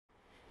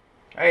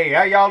Hey,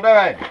 how y'all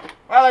doing?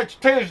 Well, it's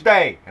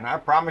Tuesday, and I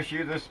promise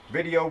you this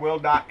video will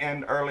not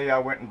end early. I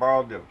went and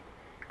borrowed the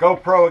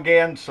GoPro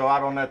again, so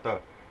I don't have to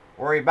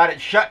worry about it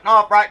shutting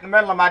off right in the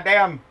middle of my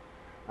damn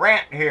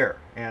rant here.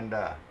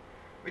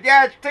 But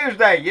yeah, it's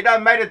Tuesday. You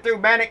done made it through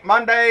Manic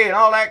Monday and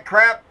all that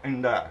crap,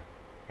 and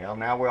hell,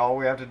 now all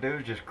we have to do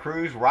is just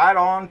cruise right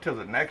on to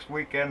the next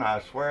weekend.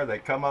 I swear they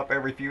come up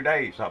every few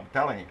days, I'm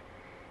telling you.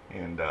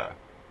 And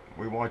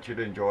we want you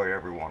to enjoy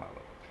every one of them.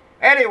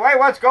 Anyway,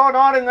 what's going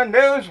on in the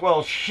news?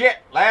 Well, shit,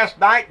 last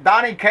night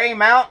Donnie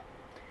came out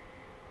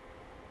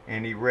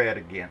and he read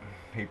again.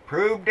 He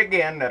proved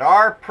again that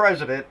our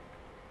president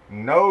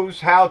knows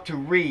how to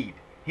read.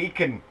 He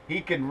can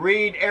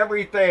read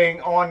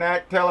everything on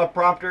that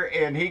teleprompter,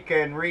 and he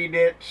can read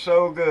it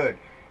so good.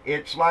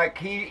 It's like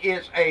he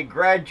is a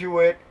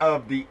graduate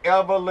of the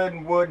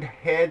Evelyn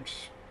Woodhead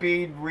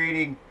speed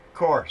reading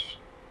course.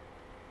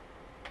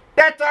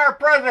 That's our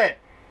president.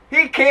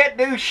 He can't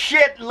do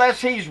shit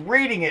unless he's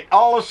reading it.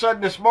 All of a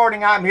sudden this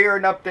morning I'm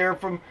hearing up there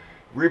from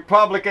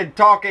Republican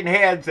talking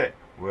heads that,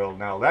 well,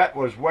 now that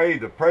was way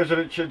the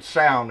president should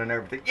sound and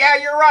everything. Yeah,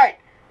 you're right.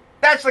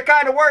 That's the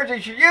kind of words he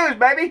should use,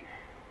 baby.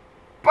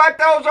 But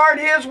those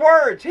aren't his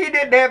words. He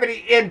didn't have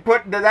any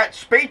input into that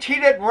speech. He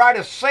didn't write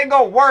a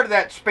single word of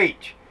that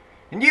speech.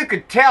 And you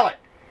could tell it.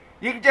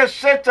 He just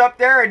sits up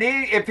there and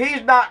if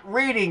he's not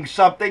reading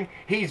something,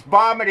 he's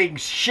vomiting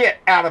shit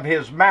out of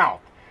his mouth.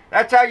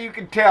 That's how you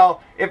can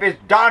tell if it's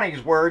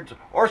Donnie's words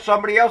or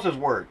somebody else's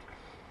words.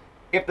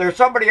 If they're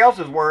somebody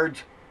else's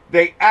words,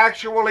 they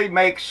actually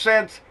make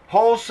sense,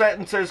 whole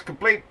sentences,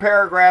 complete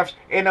paragraphs,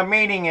 and a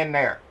meaning in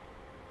there.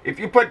 If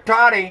you put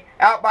Donnie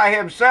out by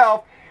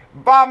himself,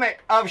 vomit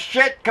of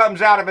shit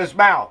comes out of his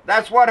mouth.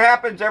 That's what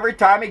happens every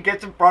time he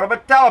gets in front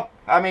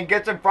of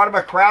gets in front of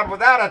a crowd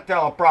without a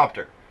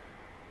teleprompter.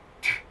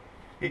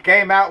 He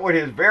came out with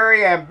his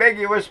very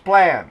ambiguous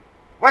plan.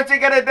 What's he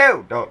gonna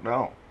do? Don't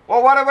know.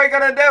 Well, what are we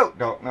going to do?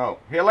 Don't know.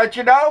 He'll let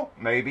you know?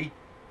 Maybe.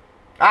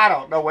 I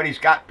don't know what he's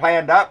got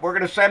planned up. We're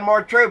going to send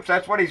more troops.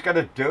 That's what he's going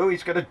to do.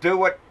 He's going to do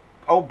what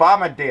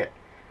Obama did.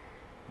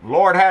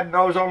 Lord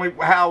knows only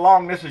how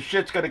long this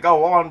shit's going to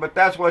go on, but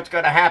that's what's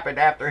going to happen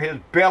after his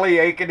belly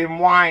aching and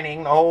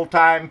whining the whole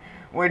time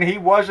when he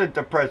wasn't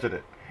the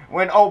president.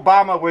 When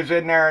Obama was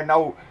in there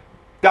and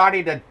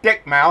Donnie the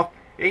dick mouth,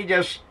 he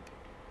just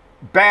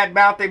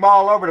bad-mouthed him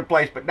all over the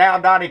place. But now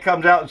Donnie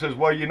comes out and says,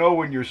 well, you know,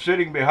 when you're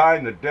sitting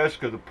behind the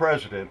desk of the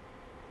president,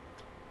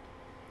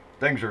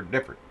 things are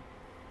different.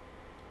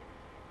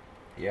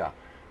 Yeah.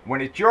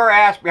 When it's your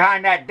ass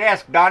behind that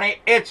desk, Donnie,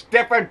 it's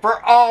different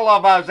for all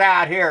of us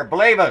out here.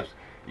 Believe us.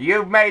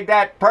 You've made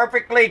that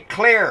perfectly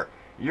clear.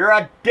 You're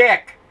a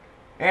dick.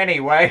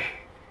 Anyway,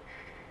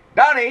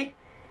 Donnie,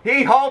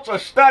 he halts a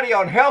study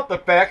on health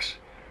effects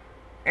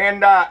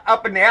and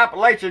up in the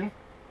Appalachian,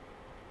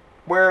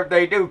 where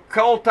they do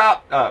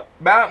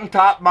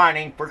mountaintop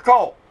mining for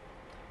coal.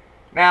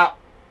 Now,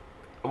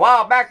 a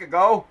while back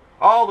ago,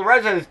 all the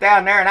residents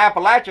down there in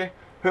Appalachia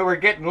who were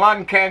getting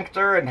lung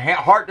cancer and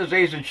heart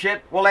disease and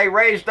shit, well, they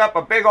raised up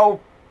a big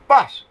old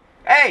fuss.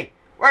 Hey,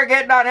 we're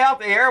getting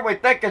unhealthy here. We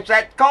think it's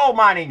that coal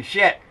mining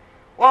shit.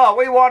 Well,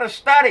 we want to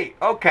study.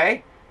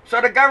 Okay, so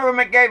the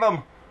government gave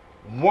them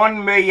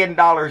 $1 million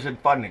in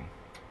funding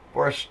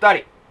for a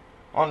study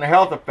on the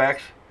health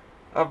effects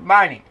of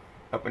mining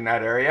up in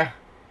that area,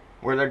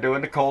 where they're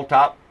doing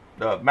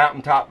the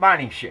mountaintop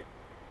mining shit.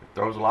 It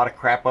throws a lot of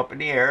crap up in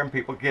the air and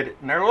people get it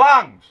in their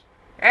lungs.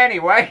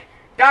 Anyway,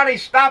 Donnie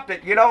stopped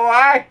it. You know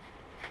why?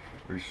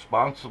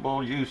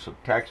 Responsible use of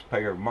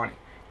taxpayer money.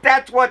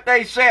 That's what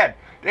they said.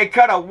 They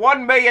cut a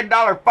 $1 million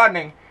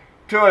funding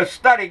to a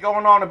study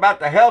going on about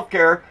the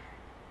healthcare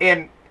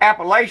in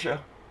Appalachia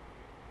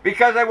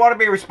because they want to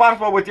be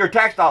responsible with your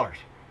tax dollars.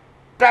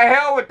 The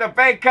hell with the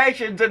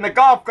vacations and the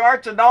golf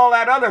carts and all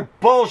that other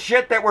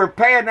bullshit that we're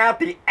paying out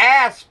the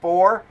ass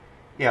for.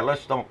 Yeah,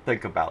 let's don't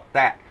think about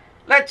that.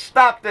 Let's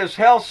stop this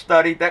health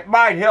study that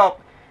might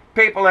help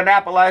people in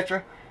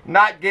Appalachia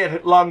not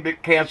get lung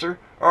cancer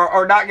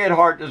or not get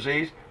heart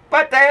disease.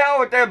 But the hell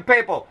with them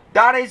people.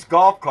 Donnie's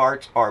golf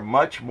carts are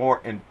much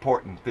more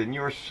important than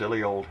your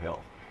silly old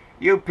health.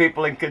 You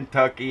people in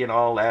Kentucky and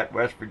all that,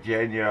 West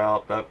Virginia,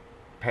 up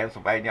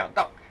Pennsylvania,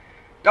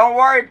 don't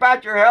worry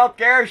about your health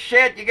care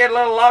shit. You get a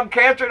little lung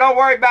cancer, don't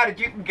worry about it.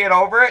 You can get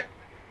over it.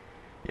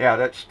 Yeah,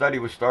 that study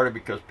was started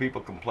because people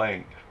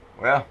complained.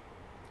 Well,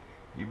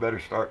 you better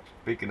start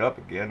speaking up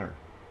again, or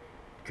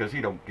because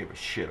he don't give a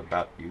shit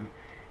about you.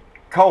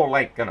 Coal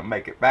ain't going to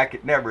make it back.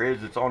 It never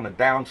is. It's on the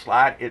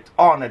downslide. It's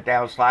on the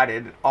downslide.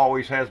 It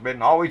always has been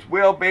and always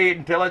will be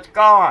until it's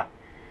gone.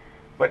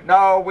 But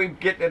no, we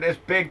get into this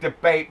big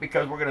debate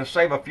because we're going to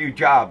save a few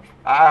jobs.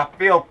 I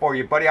feel for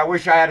you, buddy. I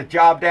wish I had a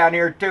job down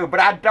here too, but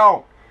I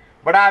don't.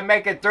 But I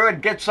make it through and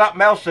get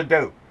something else to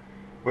do.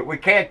 But we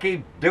can't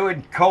keep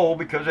doing coal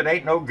because it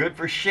ain't no good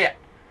for shit.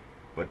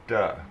 But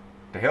to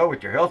hell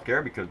with your health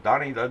care, because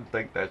Donnie doesn't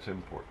think that's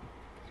important.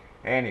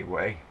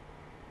 Anyway,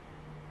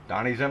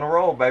 Donnie's in a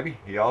roll, baby.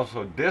 He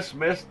also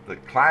dismissed the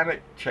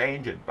climate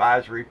change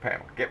advisory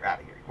panel. Get out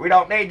of here. We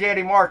don't need you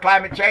anymore.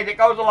 Climate change, it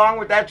goes along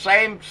with that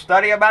same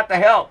study about the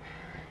health.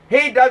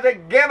 He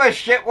doesn't give a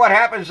shit what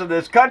happens to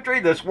this country,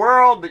 this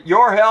world,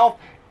 your health,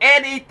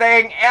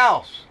 anything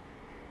else.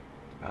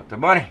 It's about the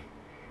money.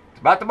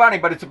 It's about the money,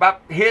 but it's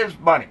about his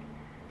money.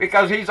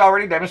 Because he's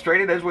already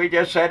demonstrated, as we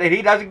just said, that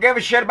he doesn't give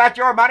a shit about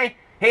your money.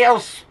 He'll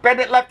spend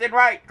it left and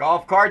right.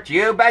 Golf carts,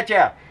 you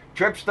betcha.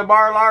 Trips to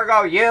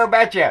Mar-a-Lago, you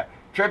betcha.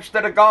 Trips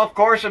to the golf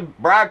course and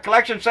Bribe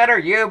Collection Center,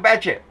 you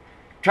betcha.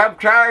 Trump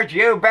charge,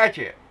 you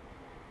betcha.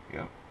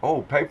 Yeah.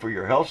 Oh, pay for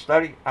your health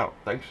study? I don't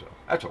think so.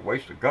 That's a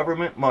waste of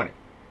government money.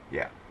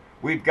 Yeah.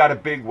 We've got a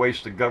big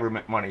waste of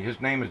government money.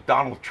 His name is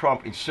Donald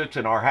Trump. He sits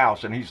in our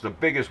house, and he's the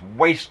biggest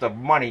waste of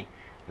money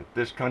that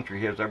this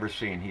country has ever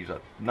seen. He's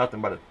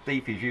nothing but a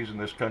thief. He's using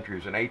this country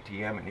as an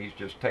ATM, and he's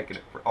just taking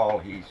it for all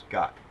he's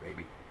got,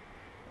 baby.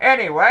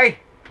 Anyway,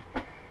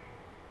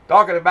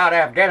 talking about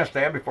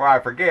Afghanistan, before I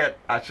forget,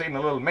 I seen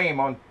a little meme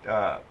on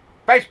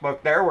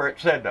Facebook there where it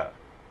said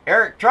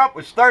Eric Trump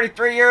was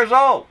 33 years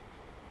old.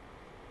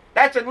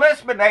 That's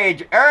enlistment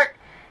age, Eric.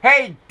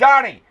 Hey,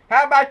 Donnie,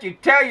 how about you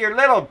tell your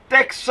little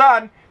dick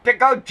son to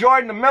go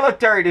join the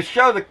military to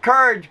show the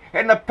courage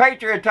and the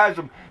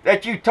patriotism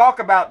that you talk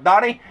about,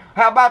 Donnie?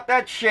 How about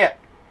that shit?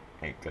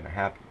 Ain't gonna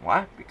happen.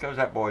 Why? Because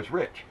that boy's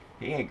rich.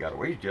 He ain't got a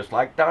way. He's just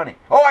like Donnie.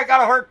 Oh, I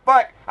got a hurt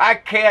foot. I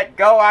can't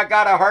go. I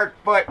got a hurt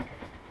foot.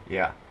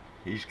 Yeah,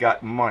 he's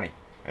got money.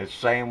 The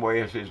same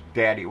way as his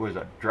daddy was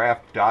a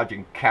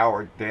draft-dodging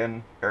coward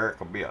then, Eric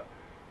will be a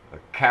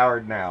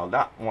coward now.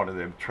 Not one of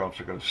them Trumps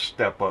are going to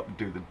step up and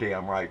do the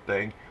damn right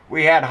thing.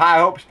 We had high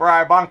hopes for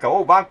Ivanka.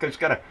 Oh, Ivanka's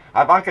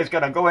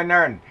gonna go in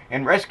there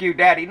and rescue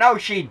Daddy. No,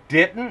 she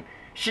didn't.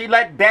 She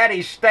let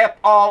Daddy step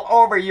all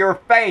over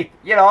your faith.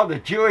 You know, the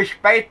Jewish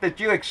faith that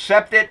you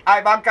accepted,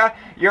 Ivanka.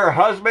 Your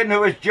husband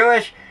who is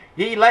Jewish,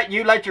 he let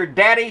your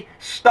daddy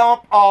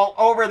stomp all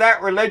over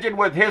that religion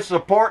with his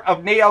support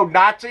of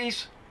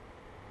neo-Nazis.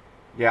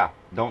 Yeah,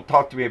 don't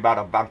talk to me about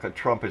Ivanka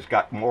Trump has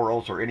got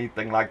morals or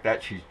anything like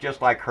that. She's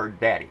just like her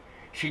daddy.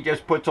 She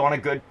just puts on a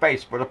good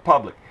face for the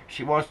public.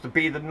 She wants to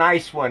be the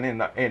nice one in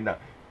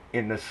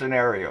the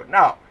scenario.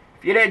 No,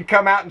 if you didn't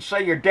come out and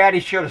say your daddy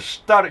should have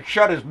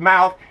shut his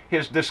mouth,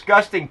 his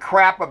disgusting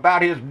crap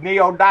about his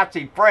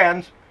neo-Nazi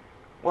friends,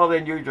 well,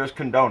 then you're just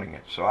condoning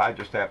it. So I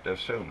just have to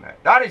assume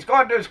that. Donnie's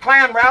going to his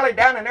Klan rally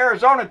down in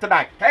Arizona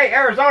tonight. Hey,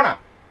 Arizona!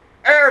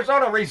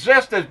 Arizona,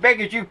 resist as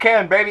big as you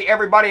can, baby.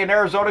 Everybody in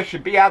Arizona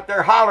should be out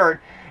there hollering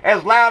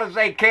as loud as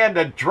they can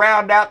to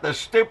drown out the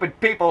stupid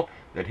people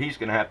that he's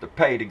going to have to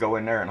pay to go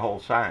in there and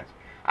hold signs.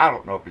 I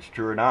don't know if it's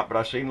true or not, but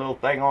I seen a little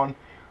thing on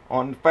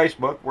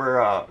Facebook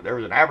where there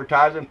was an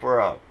advertising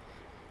for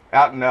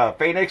out in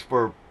Phoenix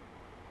for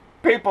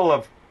people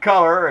of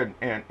color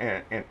and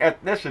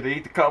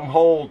ethnicity to come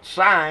hold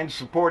signs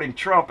supporting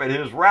Trump at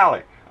his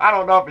rally. I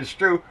don't know if it's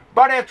true,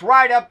 but it's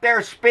right up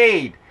their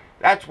speed.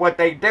 That's what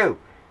they do.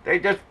 They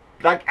just,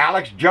 like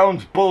Alex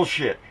Jones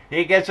bullshit.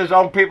 He gets his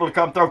own people to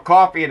come throw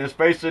coffee in his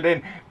face and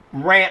then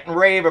rant and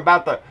rave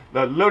about the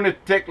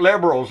lunatic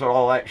liberals and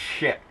all that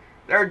shit.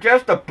 They're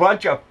just a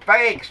bunch of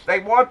fakes. They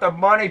want the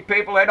money,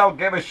 people. They don't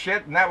give a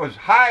shit. And that was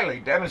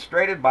highly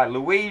demonstrated by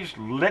Louise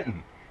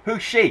Linton.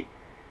 Who's she?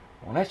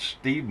 Well, that's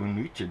Steve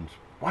Mnuchin's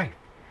wife.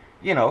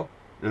 You know,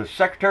 the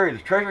Secretary of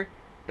the Treasury.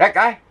 That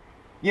guy.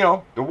 You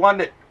know, the one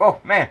that, oh,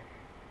 man.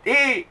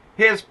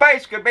 His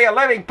face could be a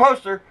living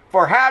poster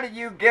for how do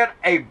you get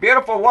a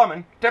beautiful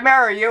woman to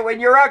marry you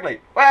when you're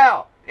ugly.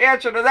 Well, the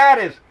answer to that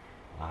is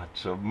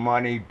lots of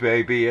money,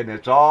 baby. And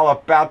it's all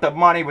about the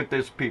money with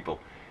this people.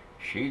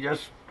 She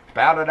just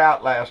spouted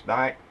out last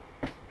night,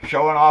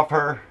 showing off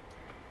her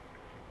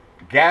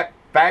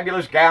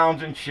fabulous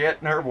gowns and shit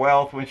and her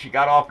wealth when she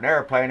got off an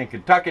airplane in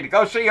Kentucky to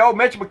go see old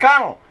Mitch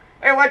McConnell.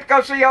 They went to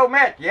go see old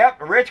Mitch. Yep,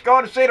 the rich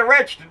going to see the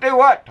rich to do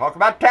what? Talk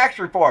about tax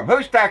reform.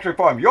 Whose tax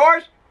reform?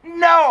 Yours?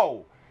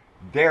 No!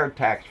 Their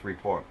tax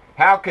reform.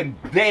 How can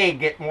they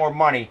get more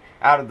money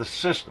out of the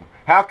system?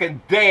 How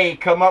can they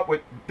come up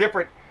with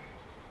different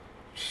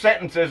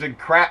sentences and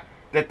crap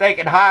that they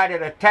can hide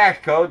in a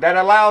tax code that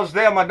allows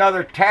them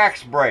another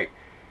tax break?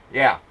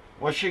 Yeah.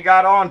 Well, she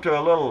got on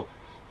to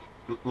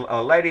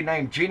a lady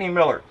named Jeannie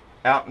Miller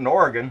out in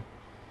Oregon,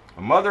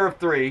 a mother of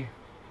three,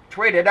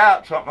 tweeted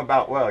out something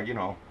about, well, you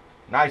know,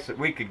 nice that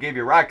we could give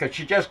you a ride because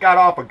she just got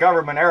off a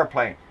government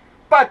airplane.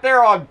 But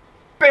they're on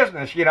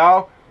business, you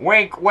know.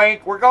 Wink,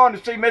 wink. We're going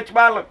to see Mitch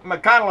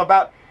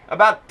McConnell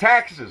about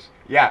taxes.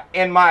 Yeah,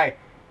 in my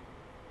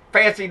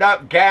fancied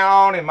up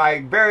gown and my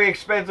very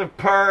expensive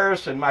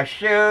purse and my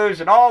shoes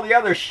and all the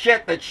other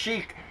shit that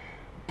she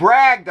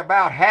bragged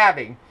about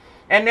having,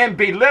 and then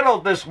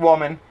belittled this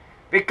woman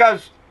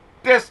because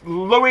this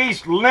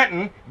Louise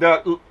Linton,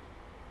 the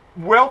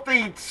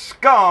wealthy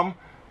scum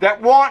that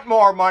want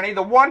more money,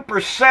 the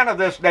 1% of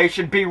this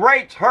nation,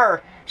 berates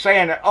her,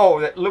 saying that,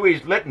 oh, that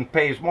Louise Linton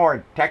pays more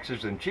in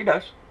taxes than she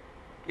does.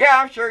 Yeah,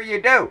 I'm sure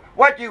you do.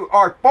 What you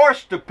are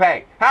forced to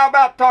pay. How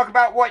about talk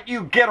about what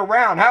you get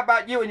around? How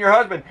about you and your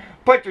husband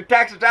put your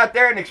taxes out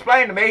there and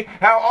explain to me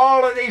how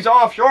all of these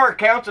offshore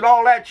accounts and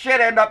all that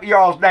shit end up in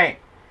y'all's name?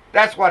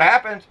 That's what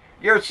happens.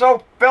 You're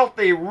so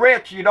filthy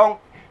rich you don't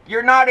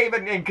You're not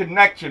even in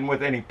connection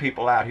with any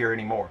people out here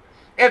anymore.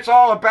 It's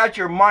all about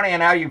your money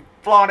and how you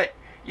flaunt it.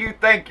 You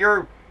think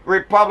your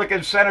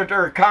Republican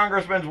senator or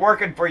congressman's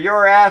working for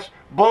your ass?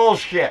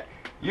 Bullshit.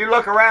 You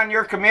look around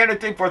your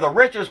community for the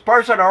richest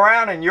person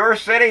around in your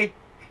city,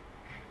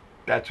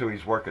 that's who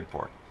he's working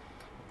for.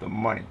 The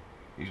money.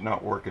 He's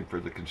not working for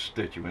the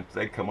constituents.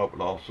 They come up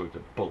with all sorts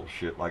of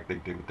bullshit like they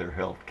do with their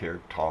health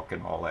care talk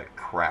and all that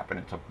crap. And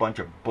it's a bunch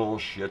of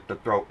bullshit to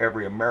throw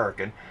every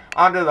American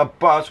under the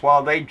bus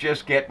while they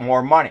just get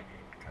more money.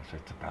 Because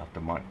it's about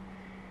the money.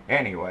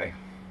 Anyway,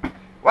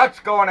 what's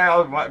going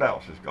on? What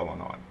else is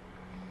going on?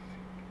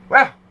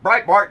 Well,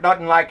 Breitbart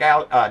doesn't like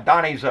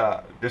Donnie's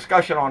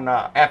discussion on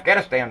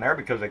Afghanistan there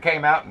because they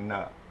came out and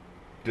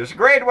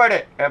disagreed with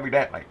it,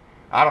 evidently.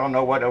 I don't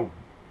know what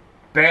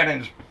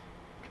Bannon's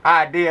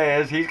idea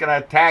is. He's going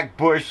to attack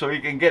Bush so he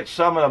can get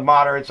some of the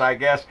moderates, I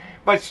guess,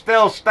 but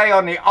still stay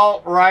on the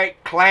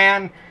alt-right,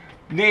 Klan,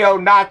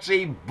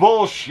 neo-Nazi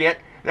bullshit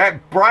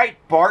that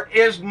Breitbart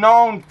is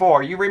known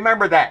for. You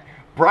remember that.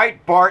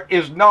 Breitbart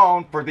is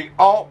known for the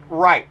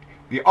alt-right.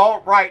 The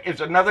alt-right is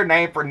another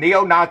name for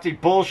neo-Nazi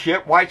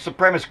bullshit, white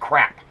supremacist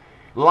crap.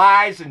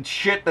 Lies and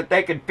shit that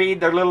they can feed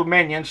their little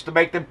minions to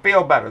make them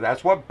feel better.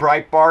 That's what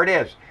Breitbart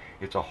is.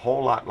 It's a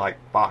whole lot like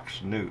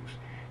Fox News.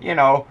 You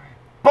know,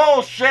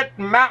 bullshit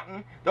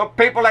mountain, the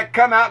people that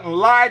come out and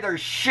lie their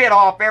shit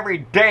off every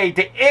day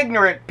to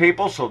ignorant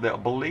people so they'll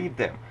believe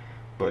them.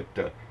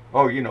 But,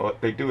 oh, you know,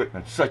 they do it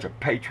in such a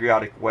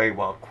patriotic way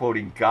while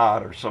quoting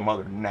God or some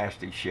other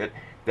nasty shit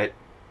that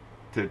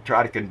to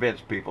try to convince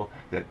people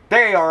that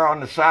they are on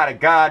the side of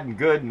God and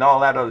good and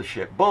all that other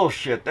shit.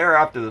 Bullshit. They're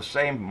after the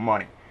same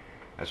money.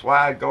 That's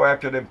why I go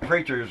after them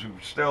preachers who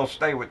still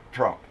stay with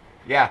Trump.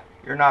 Yeah,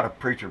 you're not a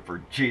preacher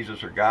for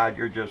Jesus or God.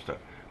 You're just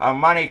a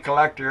money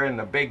collector in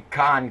the big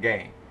con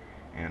game.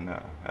 And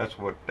that's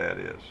what that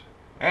is.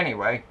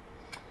 Anyway,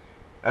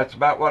 that's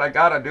about what I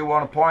got. I do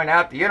want to point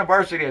out the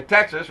University of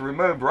Texas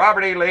removed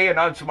Robert E. Lee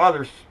and some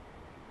other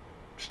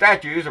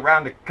statues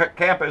around the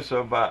campus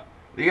of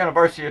the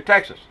University of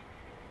Texas.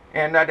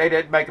 And they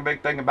didn't make a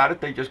big thing about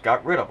it. They just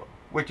got rid of them,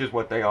 which is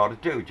what they ought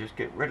to do. Just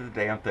get rid of the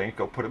damn thing.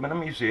 Go put them in a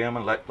museum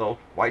and let the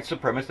white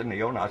supremacists and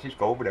neo-Nazis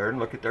go over there and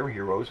look at their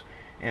heroes.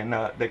 And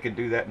they can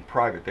do that in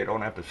private. They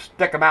don't have to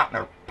stick them out in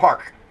their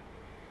park.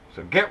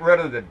 So get rid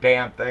of the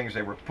damn things.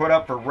 They were put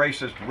up for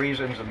racist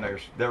reasons, and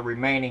they're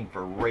remaining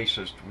for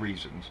racist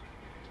reasons.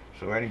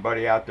 So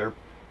anybody out there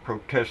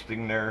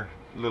protesting their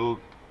little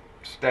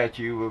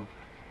statue of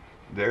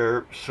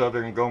their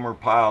Southern Gomer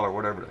Pyle or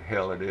whatever the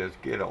hell it is,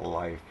 get a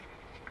life.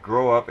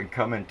 Grow up and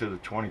come into the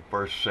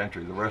 21st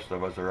century. The rest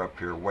of us are up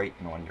here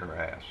waiting on your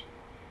ass.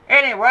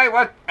 Anyway,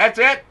 that's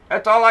it.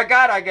 That's all I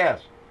got, I guess.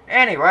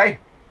 Anyway,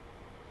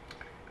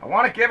 I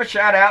want to give a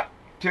shout out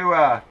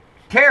to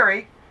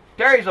Terry.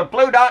 Terry's a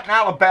blue dot in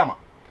Alabama.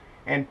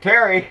 And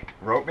Terry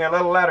wrote me a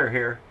little letter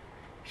here.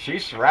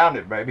 She's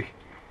surrounded, baby.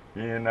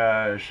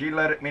 And she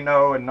let me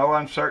know in no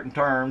uncertain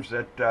terms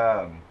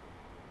that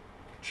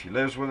she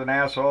lives with an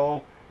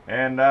asshole.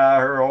 And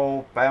her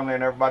whole family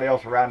and everybody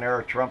else around there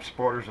are Trump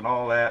supporters and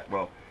all that.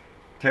 Well,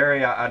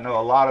 Terry, I know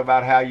a lot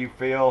about how you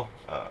feel.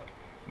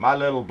 My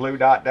little blue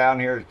dot down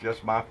here is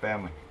just my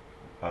family.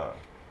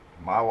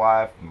 My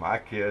wife, my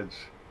kids,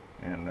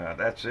 and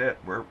that's it.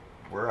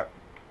 We're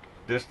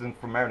distant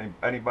from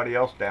anybody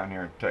else down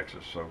here in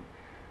Texas. So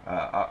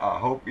I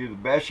hope you're the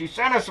best. She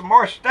sent us some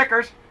more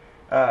stickers.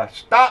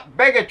 Stop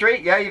bigotry.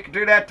 Yeah, you can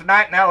do that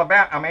tonight in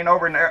Alabama. I mean,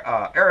 over in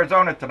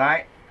Arizona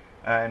tonight.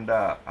 And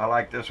I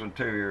like this one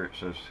too here. It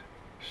says,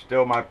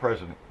 still my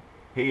president.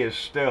 He is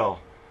still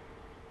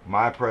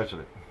my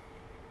president.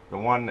 The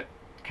one that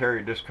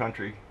carried this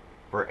country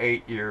for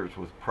 8 years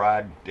with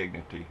pride and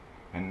dignity.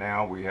 And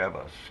now we have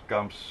a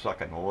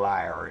scum-sucking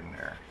liar in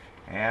there.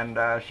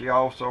 And she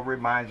also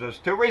reminds us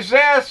to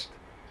resist.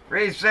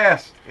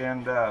 Resist.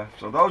 And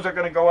so those are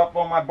going to go up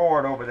on my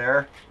board over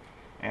there.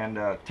 And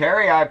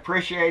Terry, I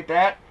appreciate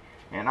that.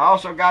 And I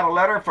also got a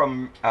letter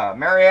from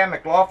Marianne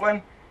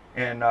McLaughlin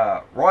in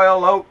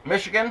Royal Oak,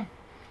 Michigan.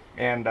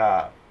 And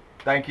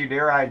thank you,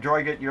 dear. I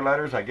enjoy getting your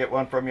letters. I get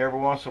one from you every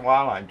once in a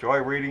while. I enjoy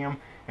reading them.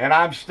 And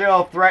I'm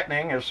still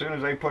threatening, as soon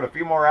as they put a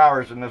few more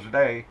hours in this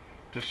day,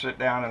 to sit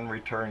down and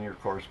return your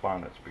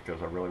correspondence,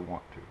 because I really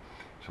want to.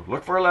 So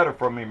look for a letter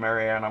from me,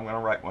 Marianne. I'm going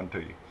to write one to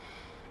you.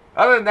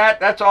 Other than that,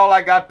 that's all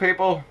I got,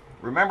 people.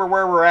 Remember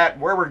where we're at,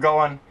 where we're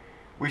going.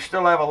 We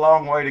still have a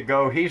long way to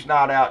go. He's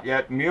not out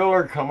yet.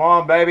 Mueller, come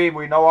on, baby.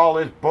 We know all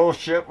this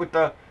bullshit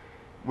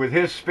with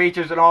his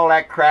speeches and all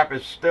that crap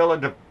is still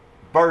a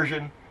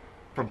diversion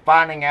from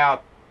finding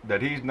out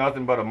that he's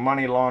nothing but a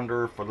money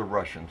launderer for the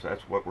Russians.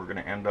 That's what we're going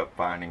to end up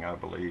finding, I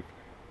believe.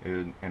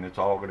 And it's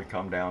all going to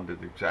come down to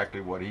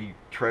exactly what he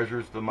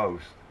treasures the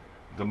most.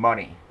 The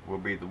money will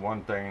be the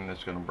one thing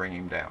that's going to bring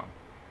him down.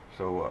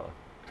 So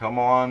come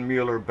on,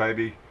 Mueller,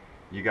 baby.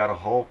 You got a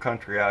whole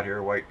country out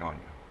here waiting on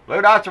you.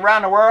 Blue dots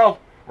around the world,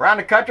 around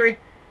the country.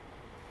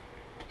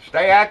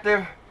 Stay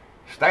active.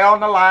 Stay on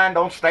the line.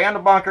 Don't stay in the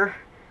bunker.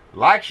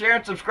 Like, share,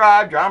 and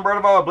subscribe. John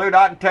Bertabo of Blue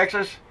Dot in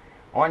Texas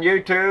on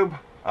YouTube.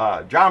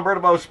 John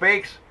Bertabo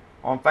Speaks.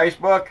 on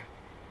Facebook,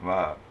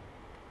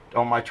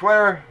 on my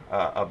Twitter,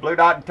 Blue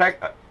Dot in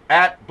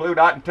at Blue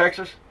Dot in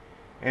Texas,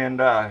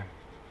 and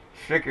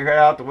stick your head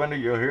out the window.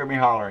 You'll hear me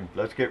hollering.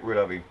 Let's get rid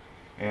of him.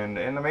 And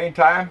in the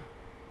meantime,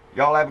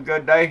 y'all have a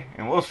good day,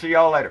 and we'll see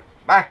y'all later.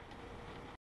 Bye.